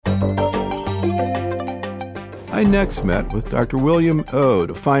I next met with Dr. William O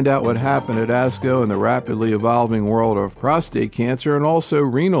to find out what happened at ASCO in the rapidly evolving world of prostate cancer and also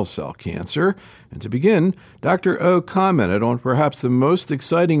renal cell cancer. And to begin, Dr. O commented on perhaps the most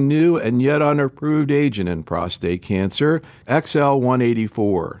exciting new and yet unapproved agent in prostate cancer,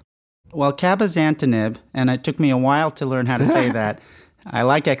 XL184. Well, cabozantinib, and it took me a while to learn how to say that. I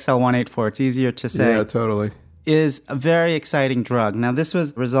like XL184. It's easier to say. Yeah, totally. Is a very exciting drug. Now, this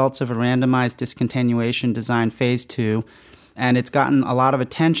was results of a randomized discontinuation design phase 2, and it's gotten a lot of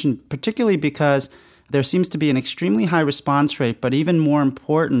attention, particularly because there seems to be an extremely high response rate, but even more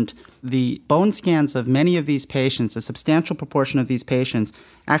important, the bone scans of many of these patients, a substantial proportion of these patients,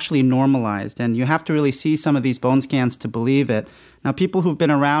 actually normalized. And you have to really see some of these bone scans to believe it. Now, people who've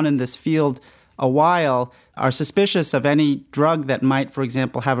been around in this field a while are suspicious of any drug that might, for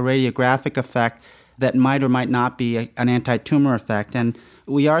example, have a radiographic effect that might or might not be an anti-tumor effect. And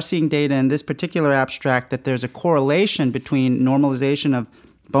we are seeing data in this particular abstract that there's a correlation between normalization of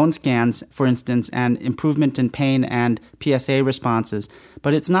bone scans, for instance, and improvement in pain and PSA responses.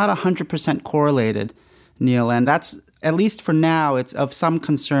 But it's not 100% correlated, Neil, and that's, at least for now, it's of some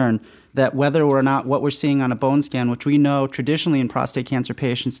concern that whether or not what we're seeing on a bone scan, which we know traditionally in prostate cancer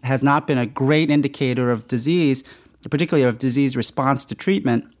patients has not been a great indicator of disease, particularly of disease response to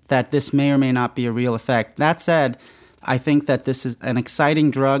treatment, that this may or may not be a real effect. That said, I think that this is an exciting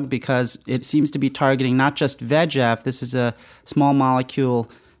drug because it seems to be targeting not just VEGF. This is a small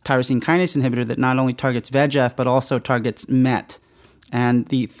molecule tyrosine kinase inhibitor that not only targets VEGF, but also targets MET. And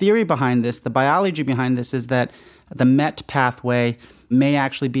the theory behind this, the biology behind this, is that the MET pathway may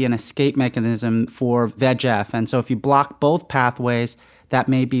actually be an escape mechanism for VEGF. And so if you block both pathways, that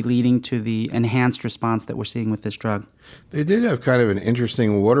may be leading to the enhanced response that we're seeing with this drug. They did have kind of an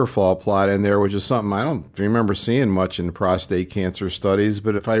interesting waterfall plot in there, which is something I don't remember seeing much in prostate cancer studies.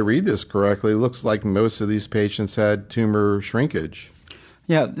 But if I read this correctly, it looks like most of these patients had tumor shrinkage.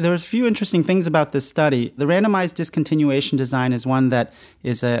 Yeah, there's a few interesting things about this study. The randomized discontinuation design is one that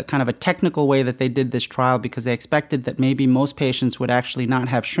is a kind of a technical way that they did this trial because they expected that maybe most patients would actually not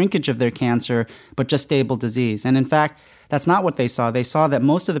have shrinkage of their cancer, but just stable disease. And in fact, that's not what they saw. They saw that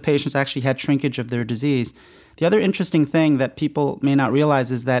most of the patients actually had shrinkage of their disease. The other interesting thing that people may not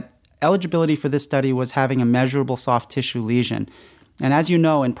realize is that eligibility for this study was having a measurable soft tissue lesion. And as you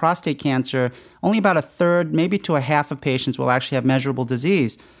know, in prostate cancer, only about a third, maybe to a half of patients will actually have measurable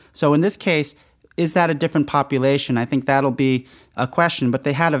disease. So in this case, is that a different population? I think that'll be a question. But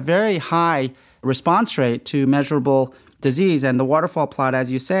they had a very high response rate to measurable disease. And the waterfall plot,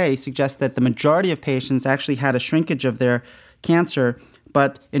 as you say, suggests that the majority of patients actually had a shrinkage of their cancer.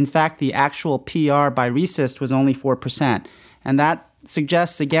 But in fact, the actual PR by RECIST was only 4%. And that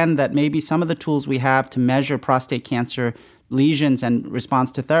suggests, again, that maybe some of the tools we have to measure prostate cancer lesions and response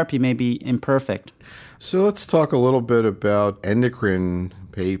to therapy may be imperfect. So let's talk a little bit about endocrine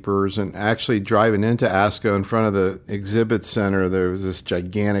papers. And actually driving into ASCO in front of the exhibit center, there was this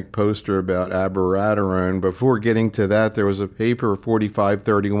gigantic poster about abiraterone. Before getting to that, there was a paper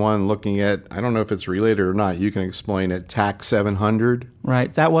 4531 looking at, I don't know if it's related or not, you can explain it, TAC 700.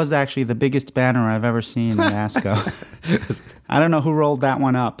 Right. That was actually the biggest banner I've ever seen at ASCO. I don't know who rolled that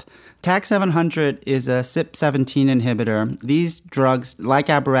one up. TAC 700 is a CYP17 inhibitor. These drugs, like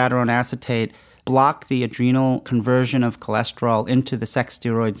abiraterone acetate, block the adrenal conversion of cholesterol into the sex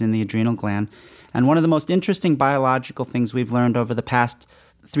steroids in the adrenal gland. And one of the most interesting biological things we've learned over the past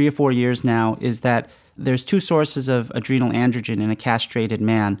 3 or 4 years now is that there's two sources of adrenal androgen in a castrated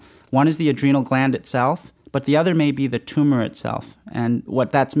man. One is the adrenal gland itself, but the other may be the tumor itself. And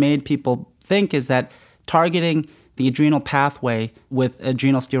what that's made people think is that targeting the adrenal pathway with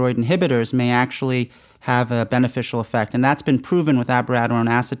adrenal steroid inhibitors may actually have a beneficial effect. And that's been proven with abiraterone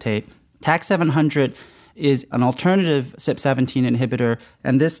acetate. TAC 700 is an alternative CYP17 inhibitor,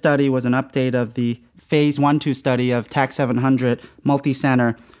 and this study was an update of the phase 1-2 study of TAC 700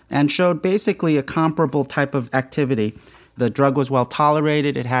 multicenter and showed basically a comparable type of activity. The drug was well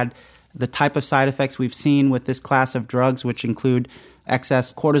tolerated. It had the type of side effects we've seen with this class of drugs, which include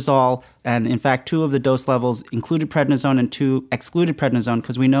excess cortisol, and in fact, 2 of the dose levels included prednisone and 2 excluded prednisone,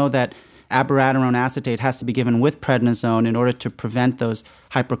 because we know that abiraterone acetate has to be given with prednisone in order to prevent those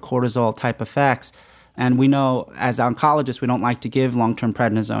hypercortisol type effects. And we know as oncologists, we don't like to give long-term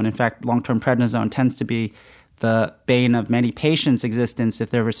prednisone. In fact, long-term prednisone tends to be the bane of many patients' existence if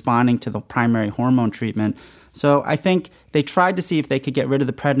they're responding to the primary hormone treatment. So I think they tried to see if they could get rid of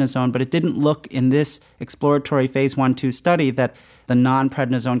the prednisone, but it didn't look in this exploratory phase 1-2 study that the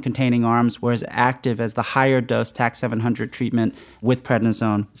non-prednisone containing arms were as active as the higher dose TAC 700 treatment with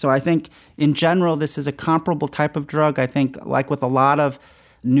prednisone. So I think in general, this is a comparable type of drug. I think like with a lot of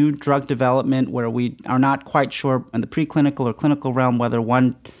new drug development where we are not quite sure in the preclinical or clinical realm whether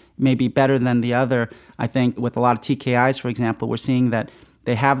one may be better than the other. I think with a lot of TKIs, for example, we're seeing that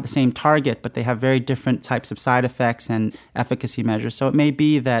they have the same target, but they have very different types of side effects and efficacy measures. So it may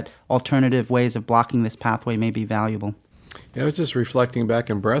be that alternative ways of blocking this pathway may be valuable. Yeah, I was just reflecting back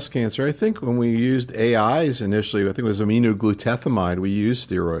in breast cancer. I think when we used AIs initially, I think it was aminoglutathione, we used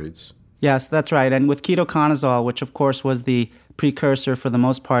steroids. Yes, that's right. And with ketoconazole, which of course was the precursor for the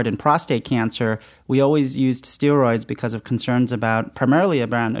most part in prostate cancer, we always used steroids because of concerns primarily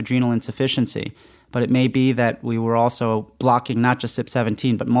around adrenal insufficiency. But it may be that we were also blocking not just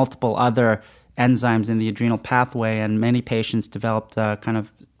CYP17, but multiple other enzymes in the adrenal pathway, and many patients developed kind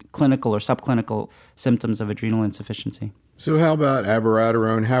of clinical or subclinical symptoms of adrenal insufficiency. So how about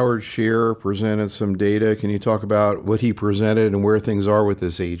abiraterone? Howard Scher presented some data. Can you talk about what he presented and where things are with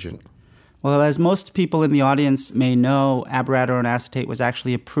this agent? Well, as most people in the audience may know, abiraterone acetate was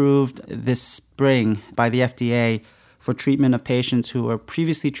actually approved this spring by the FDA for treatment of patients who were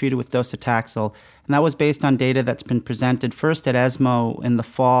previously treated with docetaxel. And that was based on data that's been presented first at ESMO in the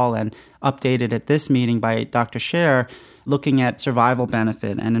fall and updated at this meeting by Dr. Scher, looking at survival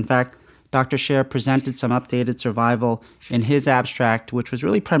benefit. And in fact, Dr. Scher presented some updated survival in his abstract, which was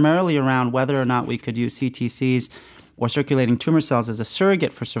really primarily around whether or not we could use CTCs or circulating tumor cells as a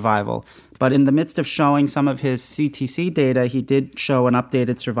surrogate for survival. But in the midst of showing some of his CTC data, he did show an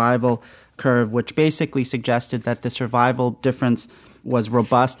updated survival curve, which basically suggested that the survival difference was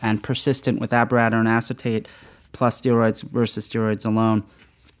robust and persistent with abiraterone acetate plus steroids versus steroids alone.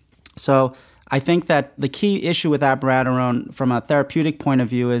 So I think that the key issue with abiraterone from a therapeutic point of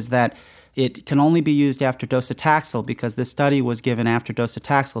view is that it can only be used after docetaxel because this study was given after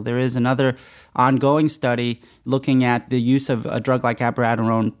docetaxel. There is another ongoing study looking at the use of a drug like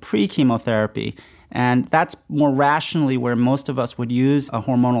abiraterone pre-chemotherapy. And that's more rationally where most of us would use a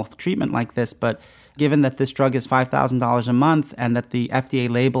hormonal treatment like this. But given that this drug is $5,000 a month and that the FDA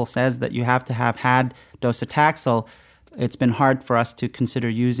label says that you have to have had docetaxel, it's been hard for us to consider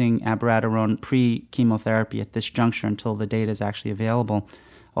using abiraterone pre-chemotherapy at this juncture until the data is actually available,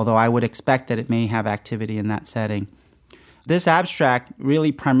 although I would expect that it may have activity in that setting. This abstract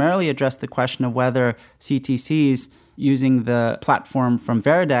really primarily addressed the question of whether CTCs using the platform from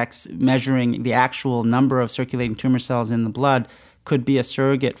Veridex, measuring the actual number of circulating tumor cells in the blood, could be a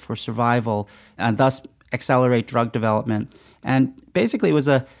surrogate for survival and thus accelerate drug development. And basically it was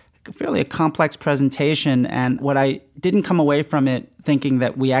a complex presentation, and what I didn't come away from it thinking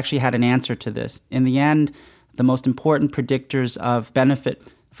that we actually had an answer to this. In the end, the most important predictors of benefit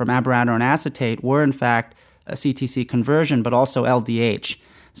from abiraterone acetate were in fact a CTC conversion, but also LDH.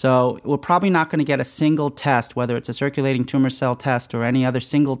 So we're probably not going to get a single test, whether it's a circulating tumor cell test or any other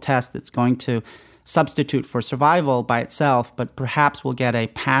single test that's going to substitute for survival by itself, but perhaps we'll get a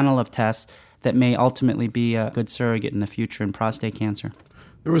panel of tests that may ultimately be a good surrogate in the future in prostate cancer.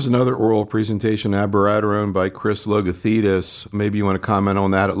 There was another oral presentation, abiraterone, by Chris Logothetis. Maybe you want to comment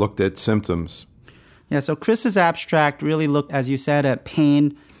on that. It looked at symptoms. Yeah, so Chris's abstract really looked, as you said, at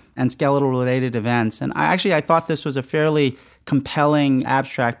pain and skeletal-related events. And I thought this was a fairly compelling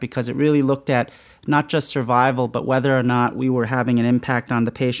abstract because it really looked at not just survival, but whether or not we were having an impact on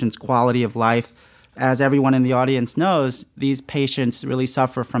the patient's quality of life. As everyone in the audience knows, these patients really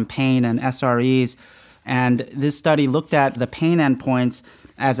suffer from pain and SREs. And this study looked at the pain endpoints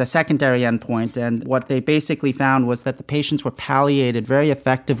as a secondary endpoint. And what they basically found was that the patients were palliated very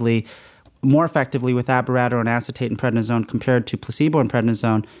effectively, more effectively with abiraterone acetate and prednisone compared to placebo and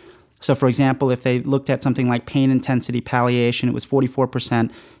prednisone. So, for example, if they looked at something like pain intensity palliation, it was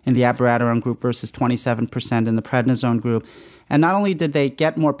 44% in the abiraterone group versus 27% in the prednisone group. And not only did they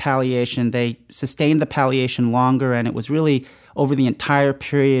get more palliation, they sustained the palliation longer, and it was really over the entire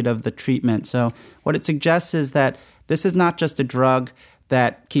period of the treatment. So what it suggests is that this is not just a drug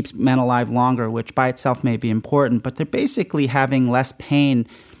that keeps men alive longer, which by itself may be important, but they're basically having less pain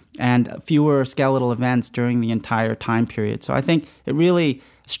and fewer skeletal events during the entire time period. So I think it really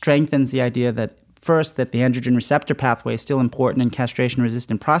strengthens the idea that, first, that the androgen receptor pathway is still important in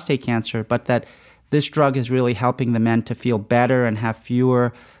castration-resistant prostate cancer, but that this drug is really helping the men to feel better and have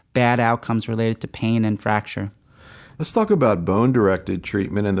fewer bad outcomes related to pain and fracture. Let's talk about bone-directed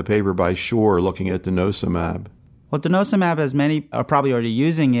treatment in the paper by Shore looking at denosumab. Well, denosumab, as many are probably already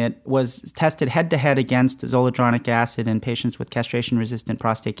using it, was tested head-to-head against zoledronic acid in patients with castration-resistant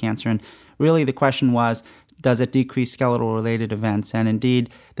prostate cancer. And really the question was, does it decrease skeletal-related events? And indeed,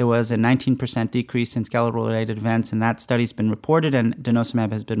 there was a 19% decrease in skeletal-related events, and that study's been reported, and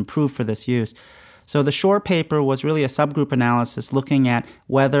denosumab has been approved for this use. So the Shore paper was really a subgroup analysis looking at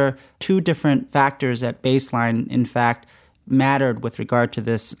whether two different factors at baseline, in fact, mattered with regard to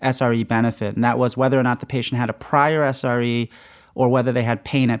this SRE benefit, and that was whether or not the patient had a prior SRE or whether they had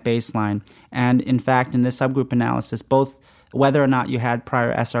pain at baseline. And in fact, in this subgroup analysis, both whether or not you had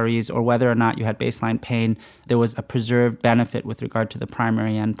prior SREs or whether or not you had baseline pain, there was a preserved benefit with regard to the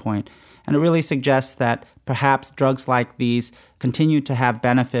primary endpoint. And it really suggests that perhaps drugs like these continue to have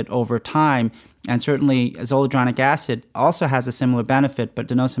benefit over time. And certainly zoledronic acid also has a similar benefit, but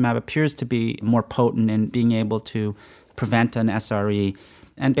denosumab appears to be more potent in being able to prevent an SRE.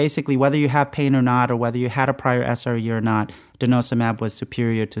 And basically, whether you have pain or not, or whether you had a prior SRE or not, denosumab was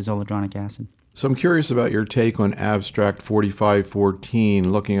superior to zoledronic acid. So I'm curious about your take on abstract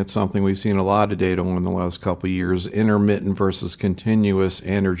 4514, looking at something we've seen a lot of data on in the last couple of years, intermittent versus continuous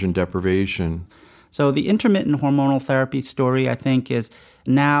androgen deprivation. So the intermittent hormonal therapy story, I think, is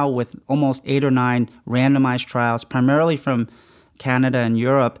now with almost 8 or 9 randomized trials, primarily from Canada and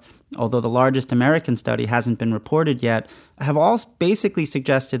Europe, although the largest American study hasn't been reported yet, have all basically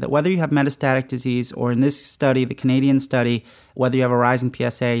suggested that whether you have metastatic disease or in this study, the Canadian study, whether you have a rising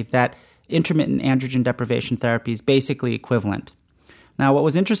PSA, that intermittent androgen deprivation therapy is basically equivalent. Now, what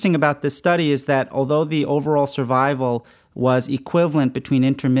was interesting about this study is that although the overall survival was equivalent between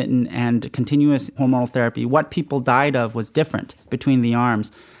intermittent and continuous hormonal therapy, what people died of was different between the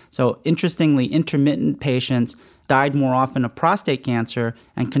arms. So interestingly, intermittent patients died more often of prostate cancer,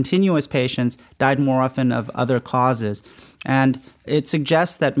 and continuous patients died more often of other causes. And it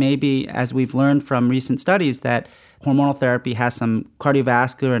suggests that maybe, as we've learned from recent studies, that hormonal therapy has some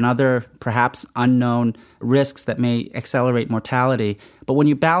cardiovascular and other perhaps unknown risks that may accelerate mortality. But when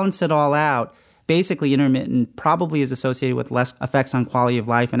you balance it all out, basically intermittent probably is associated with less effects on quality of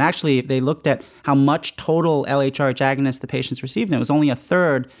life. And actually, they looked at how much total LHRH agonist the patients received, and it was only a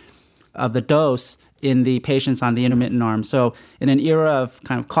third of the dose in the patients on the intermittent arm. So in an era of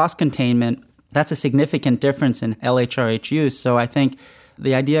kind of cost containment, that's a significant difference in LHRH use. So I think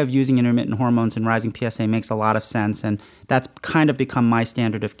the idea of using intermittent hormones in rising PSA makes a lot of sense, and that's kind of become my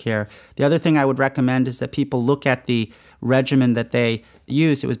standard of care. The other thing I would recommend is that people look at the regimen that they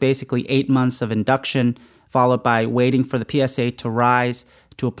used. It was basically 8 months of induction, followed by waiting for the PSA to rise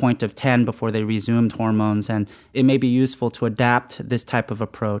to a point of 10 before they resumed hormones, and it may be useful to adapt this type of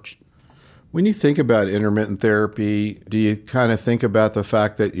approach. When you think about intermittent therapy, do you kind of think about the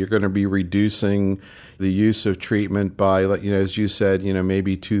fact that you're going to be reducing the use of treatment by, as you said,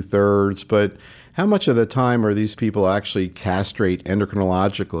 maybe 2/3, but how much of the time are these people actually castrate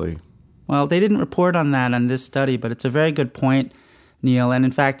endocrinologically? Well, they didn't report on that on this study, but it's a very good point, Neil. And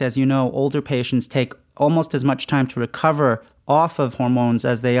in fact, as you know, older patients take almost as much time to recover off of hormones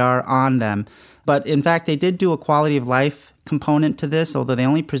as they are on them. But in fact, they did do a quality of life component to this, although they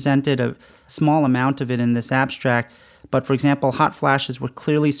only presented a small amount of it in this abstract. But for example, hot flashes were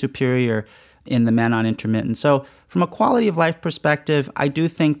clearly superior in the men on intermittent. So from a quality of life perspective, I do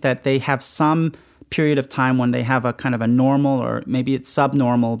think that they have some period of time when they have a kind of a normal, or maybe it's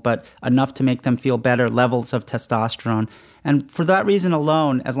subnormal, but enough to make them feel better levels of testosterone. And for that reason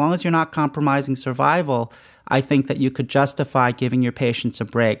alone, as long as you're not compromising survival, I think that you could justify giving your patients a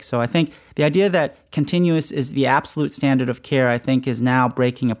break. So I think the idea that continuous is the absolute standard of care, I think, is now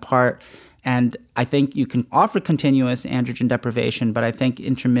breaking apart. And I think you can offer continuous androgen deprivation, but I think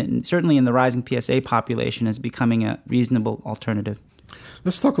intermittent, certainly in the rising PSA population, is becoming a reasonable alternative.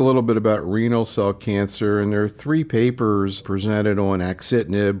 Let's talk a little bit about renal cell cancer. And there are 3 papers presented on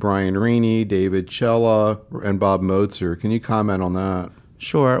axitinib: Brian Rini, David Cella, and Bob Motzer. Can you comment on that?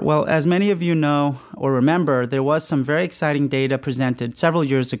 Sure. Well, as many of you know or remember, there was some very exciting data presented several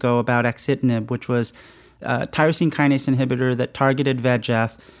years ago about axitinib, which was a tyrosine kinase inhibitor that targeted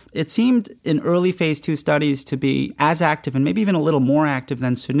VEGF. It seemed in early phase 2 studies to be as active and maybe even a little more active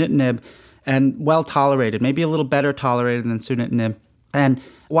than sunitinib and well tolerated, maybe a little better tolerated than sunitinib. And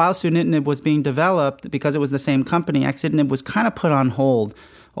while sunitinib was being developed, because it was the same company, axitinib was kind of put on hold.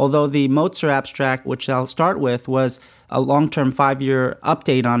 Although the Motzer abstract, which I'll start with, was a long-term 5-year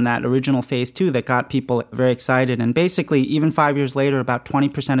update on that original phase 2 that got people very excited. And basically, even 5 years later, about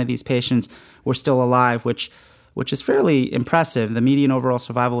 20% of these patients were still alive, which is fairly impressive. The median overall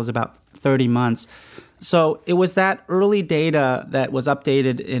survival was about 30 months. So it was that early data that was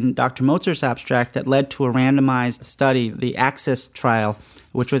updated in Dr. Motzer's abstract that led to a randomized study, the AXIS trial,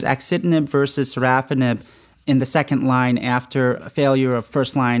 which was axitinib versus sorafenib in the second line after a failure of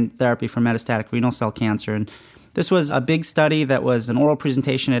first-line therapy for metastatic renal cell cancer. And this was a big study that was an oral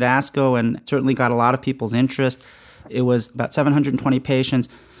presentation at ASCO and certainly got a lot of people's interest. It was about 720 patients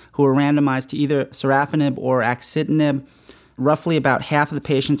who were randomized to either sorafenib or axitinib. Roughly about half of the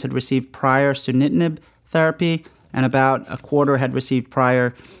patients had received prior sunitinib therapy, and about a quarter had received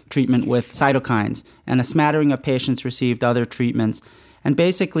prior treatment with cytokines, and a smattering of patients received other treatments. And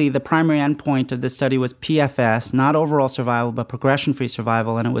basically, the primary endpoint of this study was PFS, not overall survival, but progression-free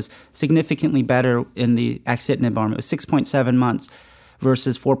survival, and it was significantly better in the axitinib arm. It was 6.7 months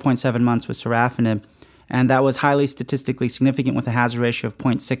versus 4.7 months with sorafenib, and that was highly statistically significant with a hazard ratio of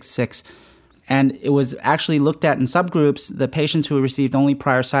 0.66. And it was actually looked at in subgroups. The patients who received only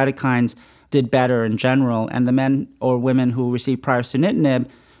prior cytokines did better in general, and the men or women who received prior sunitinib,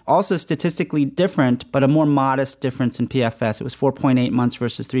 also statistically different, but a more modest difference in PFS. It was 4.8 months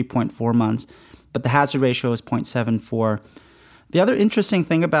versus 3.4 months, but the hazard ratio was 0.74. The other interesting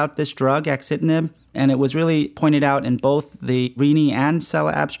thing about this drug, axitinib, and it was really pointed out in both the Rini and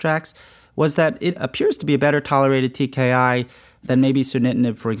Cella abstracts, was that it appears to be a better tolerated TKI than maybe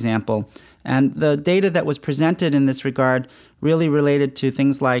sunitinib, for example. And the data that was presented in this regard really related to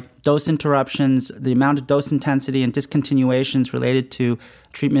things like dose interruptions, the amount of dose intensity, and discontinuations related to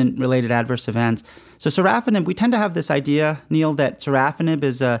treatment-related adverse events. So sorafenib, we tend to have this idea, Neil, that sorafenib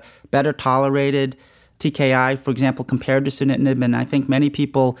is a better tolerated TKI, for example, compared to sunitinib, and I think many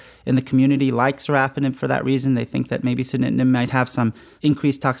people in the community like sorafenib for that reason. They think that maybe sunitinib might have some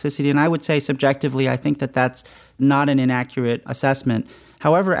increased toxicity, and I would say subjectively, I think that that's not an inaccurate assessment.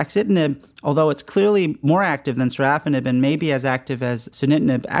 However, axitinib, although it's clearly more active than sorafenib and maybe as active as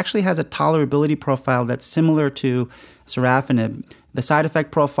sunitinib, actually has a tolerability profile that's similar to sorafenib. The side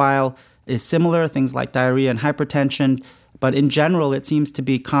effect profile is similar, things like diarrhea and hypertension, but in general, it seems to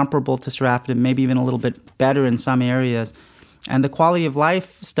be comparable to sorafenib, maybe even a little bit better in some areas. And the quality of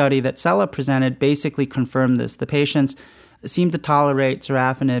life study that Cella presented basically confirmed this. The patients seemed to tolerate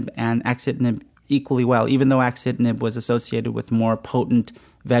sorafenib and axitinib equally well, even though axitinib was associated with more potent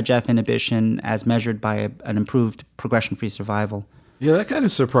VEGF inhibition as measured by an improved progression-free survival. Yeah, that kind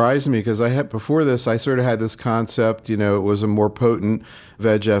of surprised me because before this, I sort of had this concept, it was a more potent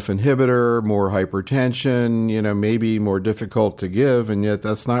VEGF inhibitor, more hypertension, maybe more difficult to give, and yet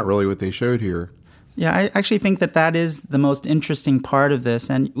that's not really what they showed here. Yeah, I actually think that is the most interesting part of this.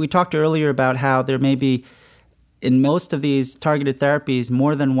 And we talked earlier about how there may be, in most of these targeted therapies,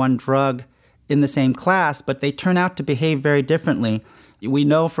 more than one drug in the same class, but they turn out to behave very differently. We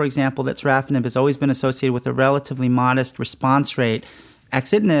know, for example, that sorafenib has always been associated with a relatively modest response rate.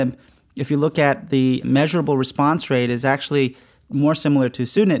 Axitinib, if you look at the measurable response rate, is actually more similar to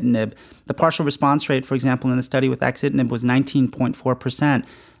sunitinib. The partial response rate, for example, in the study with axitinib was 19.4%.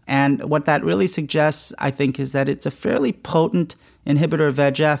 And what that really suggests, I think, is that it's a fairly potent inhibitor of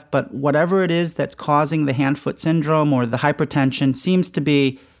VEGF, but whatever it is that's causing the hand-foot syndrome or the hypertension seems to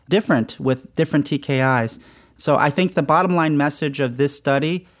be different with different TKIs. So I think the bottom line message of this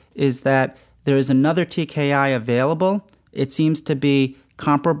study is that there is another TKI available. It seems to be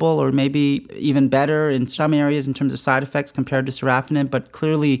comparable or maybe even better in some areas in terms of side effects compared to sorafenib, but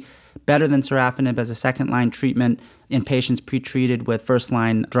clearly better than sorafenib as a second-line treatment in patients pretreated with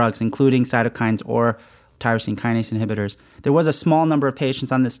first-line drugs, including cytokines or tyrosine kinase inhibitors. There was a small number of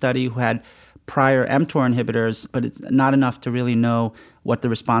patients on this study who had prior mTOR inhibitors, but it's not enough to really know what the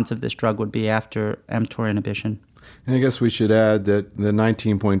response of this drug would be after mTOR inhibition. And I guess we should add that the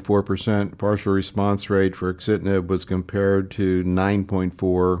 19.4% partial response rate for axitinib was compared to 9.4%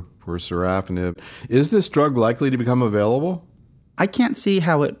 for sorafenib. Is this drug likely to become available? I can't see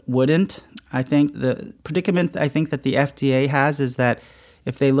how it wouldn't. I think the predicament that the FDA has is that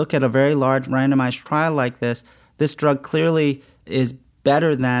if they look at a very large randomized trial like this drug clearly is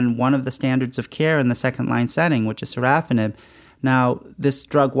better than one of the standards of care in the second-line setting, which is sorafenib. Now, this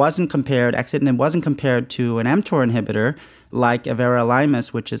drug axitinib wasn't compared to an mTOR inhibitor like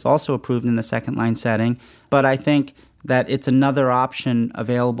everolimus, which is also approved in the second-line setting, but I think that it's another option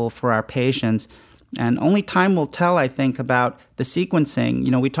available for our patients. And only time will tell, I think, about the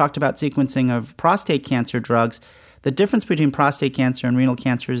sequencing. We talked about sequencing of prostate cancer drugs. The difference between prostate cancer and renal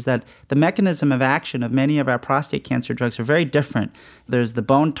cancer is that the mechanism of action of many of our prostate cancer drugs are very different. There's the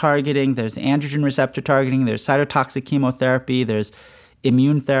bone targeting, there's androgen receptor targeting, there's cytotoxic chemotherapy, there's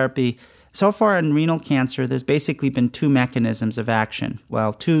immune therapy. So far in renal cancer, there's basically been two mechanisms of action.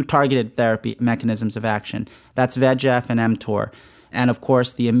 Well, two targeted therapy mechanisms of action. That's VEGF and mTOR. And of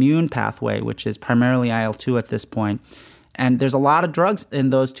course, the immune pathway, which is primarily IL-2 at this point. And there's a lot of drugs in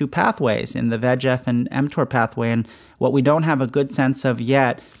those two pathways, in the VEGF and mTOR pathway. And what we don't have a good sense of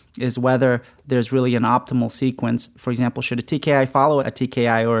yet is whether there's really an optimal sequence. For example, should a TKI follow a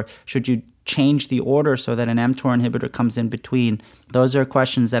TKI, or should you change the order so that an mTOR inhibitor comes in between? Those are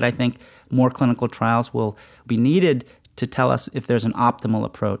questions that I think more clinical trials will be needed to tell us if there's an optimal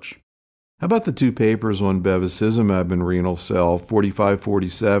approach. How about the two papers on bevacizumab in renal cell,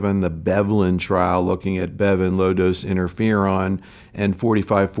 4547, the BEVLIN trial looking at Bev and low-dose interferon, and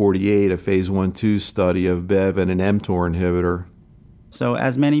 4548, a phase 1/2 study of Bev and an mTOR inhibitor? So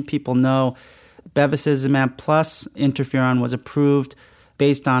as many people know, bevacizumab plus interferon was approved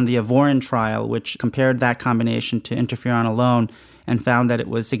based on the AVORIN trial, which compared that combination to interferon alone and found that it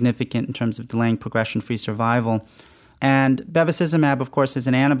was significant in terms of delaying progression-free survival. And bevacizumab, of course, is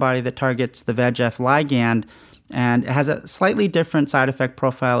an antibody that targets the VEGF ligand, and it has a slightly different side effect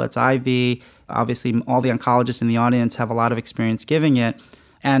profile. It's IV. Obviously, all the oncologists in the audience have a lot of experience giving it.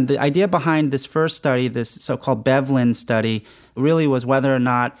 And the idea behind this first study, this so-called BEVLIN study, really was whether or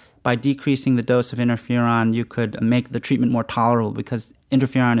not by decreasing the dose of interferon, you could make the treatment more tolerable, because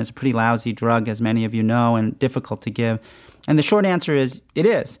interferon is a pretty lousy drug, as many of you know, and difficult to give. And the short answer is it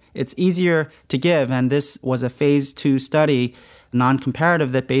is. It's easier to give, and this was a phase 2 study,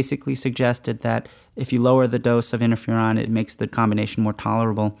 non-comparative, that basically suggested that if you lower the dose of interferon, it makes the combination more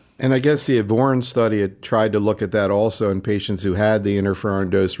tolerable. And I guess the AVORIN study had tried to look at that also in patients who had the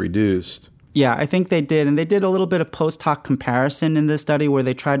interferon dose reduced. Yeah, I think they did. And they did a little bit of post-hoc comparison in this study where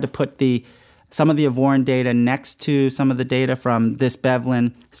they tried to put some of the AVORIN data next to some of the data from this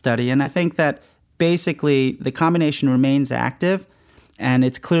BEVLIN study. And I think that basically the combination remains active and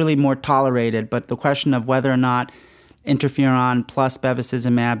it's clearly more tolerated. But the question of whether or not interferon plus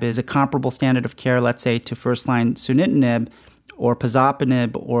bevacizumab is a comparable standard of care, let's say, to first-line sunitinib or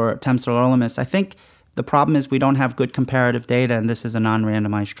pazopanib or temsirolimus, I think the problem is we don't have good comparative data, and this is a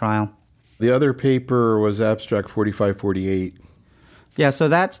non-randomized trial. The other paper was abstract 4548. Yeah, so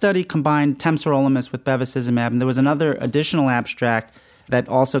that study combined temsirolimus with bevacizumab, and there was another additional abstract that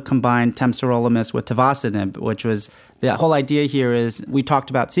also combined temsirolimus with tivozanib, which was the whole idea here is we talked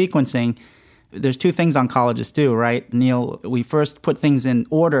about sequencing. There's two things oncologists do, right, Neil? We first put things in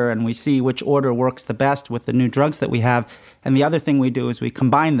order and we see which order works the best with the new drugs that we have. And the other thing we do is we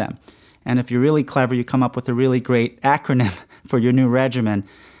combine them. And if you're really clever, you come up with a really great acronym for your new regimen.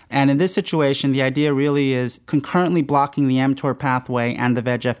 And in this situation, the idea really is concurrently blocking the mTOR pathway and the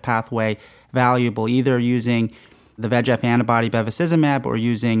VEGF pathway valuable, either using the VEGF antibody bevacizumab or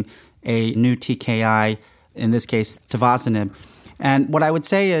using a new TKI, in this case, tivozanib. And what I would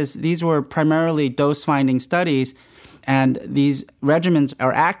say is these were primarily dose-finding studies, and these regimens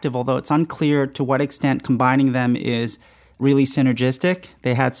are active, although it's unclear to what extent combining them is really synergistic.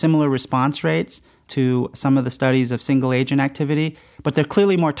 They had similar response rates to some of the studies of single-agent activity, but they're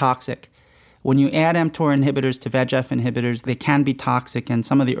clearly more toxic. When you add mTOR inhibitors to VEGF inhibitors, they can be toxic, and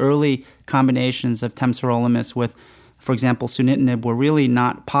some of the early combinations of temsirolimus with, for example, sunitinib were really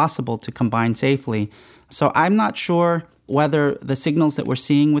not possible to combine safely. So I'm not sure whether the signals that we're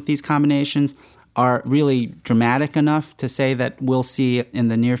seeing with these combinations are really dramatic enough to say that we'll see in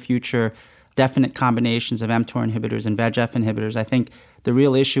the near future definite combinations of mTOR inhibitors and VEGF inhibitors. I think the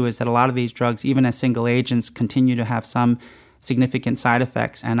real issue is that a lot of these drugs, even as single agents, continue to have some significant side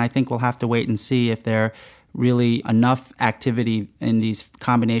effects, and I think we'll have to wait and see if there are really enough activity in these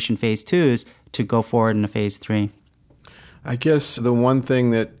combination phase 2s to go forward in a phase 3. I guess the one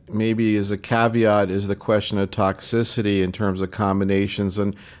thing that maybe is a caveat is the question of toxicity in terms of combinations.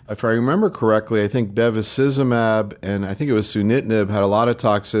 And if I remember correctly, I think bevacizumab and I think it was sunitinib had a lot of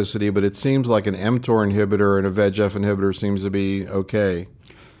toxicity, but it seems like an mTOR inhibitor and a VEGF inhibitor seems to be okay.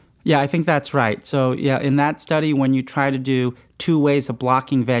 Yeah, I think that's right. So, yeah, in that study, when you try to do two ways of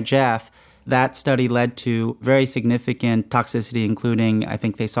blocking VEGF, that study led to very significant toxicity, including, I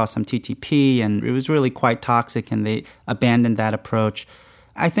think they saw some TTP, and it was really quite toxic, and they abandoned that approach.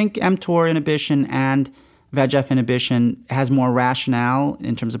 I think mTOR inhibition and VEGF inhibition has more rationale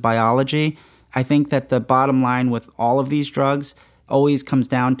in terms of biology. I think that the bottom line with all of these drugs always comes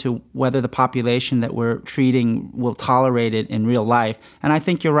down to whether the population that we're treating will tolerate it in real life. And I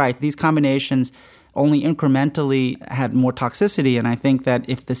think you're right. These combinations only incrementally had more toxicity. And I think that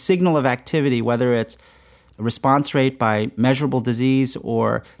if the signal of activity, whether it's response rate by measurable disease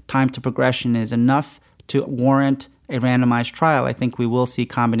or time to progression, is enough to warrant a randomized trial, I think we will see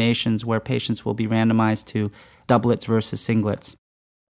combinations where patients will be randomized to doublets versus singlets.